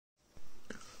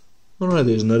Alright,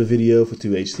 there's another video for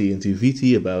 2HT and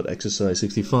 2VT about exercise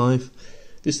 65.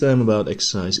 This time about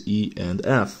exercise E and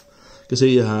F. Because here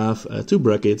you have two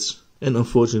brackets, and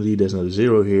unfortunately there's not a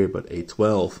 0 here, but a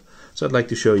 12. So I'd like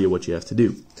to show you what you have to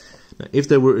do. Now, if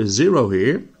there were a 0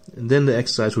 here, then the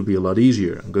exercise would be a lot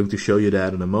easier. I'm going to show you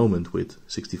that in a moment with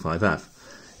 65F.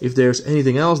 If there's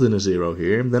anything else than a 0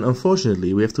 here, then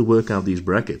unfortunately we have to work out these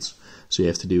brackets. So you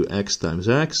have to do x times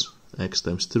x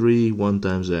times 3, 1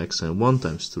 times x, and 1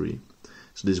 times 3.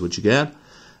 So this is what you get.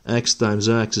 X times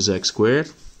x is x squared.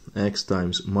 X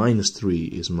times minus 3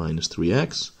 is minus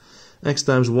 3x. X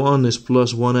times 1 is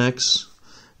plus 1x.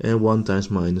 And 1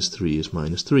 times minus 3 is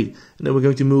minus 3. And then we're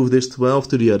going to move this 12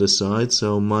 to the other side.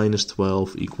 So minus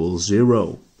 12 equals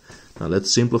 0. Now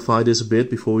let's simplify this a bit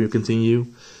before we continue.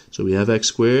 So we have x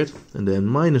squared. And then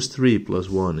minus 3 plus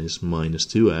 1 is minus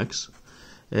 2x.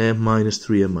 And minus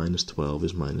 3 and minus 12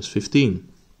 is minus 15.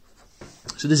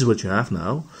 So this is what you have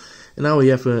now. And now we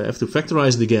have to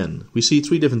factorize it again. We see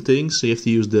three different things. So you have to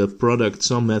use the product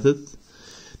sum method.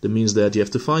 That means that you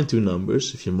have to find two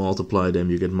numbers. If you multiply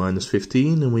them, you get minus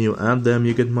 15. And when you add them,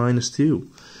 you get minus 2.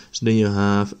 So then you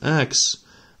have x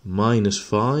minus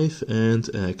 5 and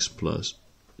x plus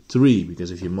 3. Because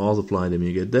if you multiply them,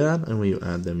 you get that. And when you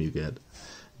add them, you get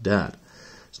that.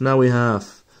 So now we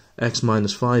have x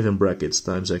minus 5 in brackets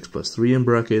times x plus 3 in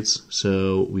brackets,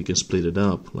 so we can split it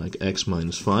up like x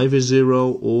minus 5 is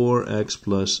 0 or x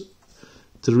plus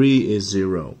 3 is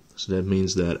 0. So that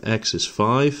means that x is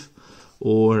 5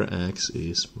 or x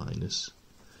is minus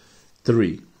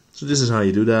 3. So this is how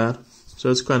you do that.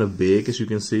 So it's kind of big, as you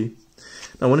can see.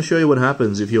 Now I want to show you what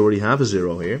happens if you already have a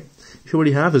 0 here. If you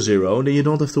already have a 0, then you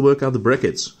don't have to work out the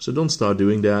brackets. So don't start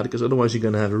doing that, because otherwise you're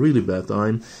going to have a really bad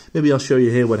time. Maybe I'll show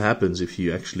you here what happens if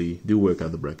you actually do work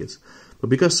out the brackets. But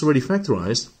because it's already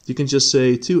factorized, you can just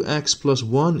say 2x plus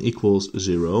 1 equals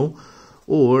 0,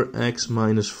 or x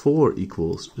minus 4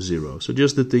 equals 0. So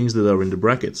just the things that are in the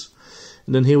brackets.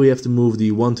 And then here we have to move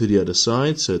the 1 to the other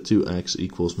side, so 2x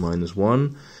equals minus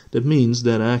 1. That means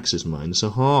that x is minus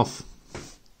a half.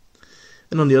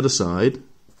 And on the other side,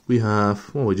 we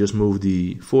have, well, we just move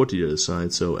the 4 to the other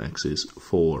side, so x is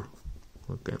 4.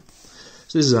 Okay,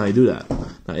 so this is how you do that.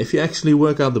 Now, if you actually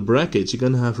work out the brackets, you're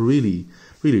going to have really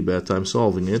bad time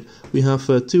solving it. We have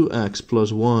 2x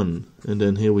plus 1, and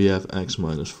then here we have x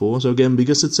minus 4. So again,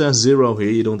 because it says 0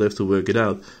 here, you don't have to work it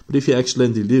out. But if you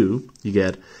accidentally do, you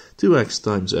get 2x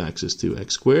times x is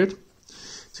 2x squared.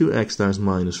 2x times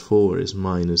minus 4 is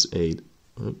minus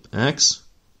 8x.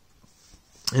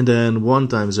 And then 1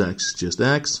 times x is just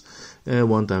x, and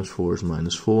 1 times 4 is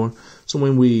minus 4. So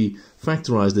when we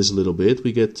factorize this a little bit,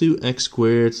 we get 2x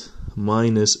squared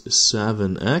minus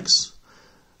 7x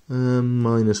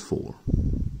minus 4.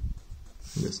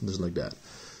 Yes, just like that.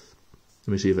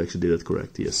 Let me see if I actually did that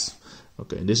correct. Yes.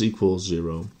 Okay, and this equals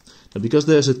 0. Now because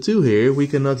there's a 2 here, we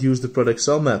cannot use the product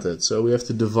sum method. So we have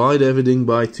to divide everything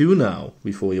by 2 now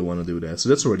before you want to do that. So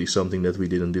that's already something that we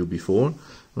didn't do before,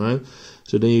 right?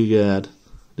 So then you get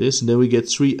this, and then we get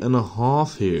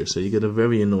 3.5 here, so you get a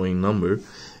very annoying number,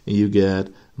 and you get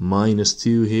minus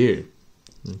 2 here.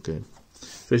 Okay,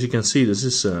 so as you can see, this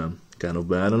is kind of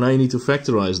bad, and now you need to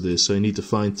factorize this, so you need to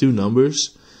find two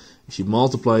numbers. If you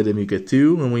multiply them, you get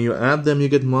 2, and when you add them, you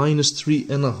get minus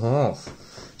 3.5.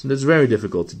 So that's very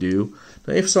difficult to do.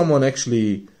 Now, if someone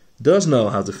actually does know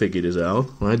how to figure this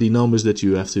out, right, the numbers that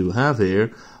you have to have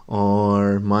here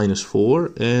are minus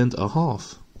 4 and a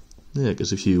half. Yeah,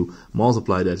 because if you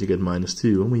multiply that, you get minus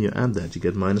 2, and when you add that, you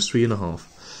get minus 3.5.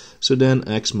 So then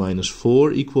x minus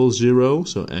 4 equals 0,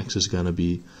 so x is going to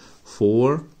be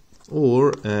 4,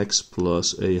 or x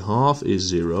plus a half is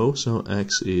 0, so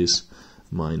x is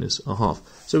minus a half.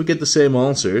 So we get the same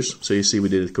answers, so you see we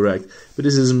did it correct, but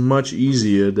this is much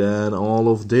easier than all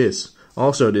of this.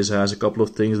 Also, this has a couple of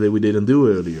things that we didn't do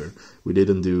earlier. We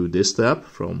didn't do this step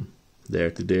from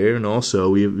there to there, and also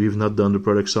we've not done the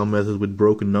product sum method with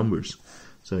broken numbers.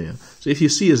 So yeah, so if you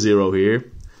see a 0 here,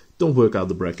 don't work out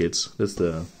the brackets. That's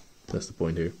the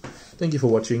point here. Thank you for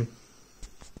watching.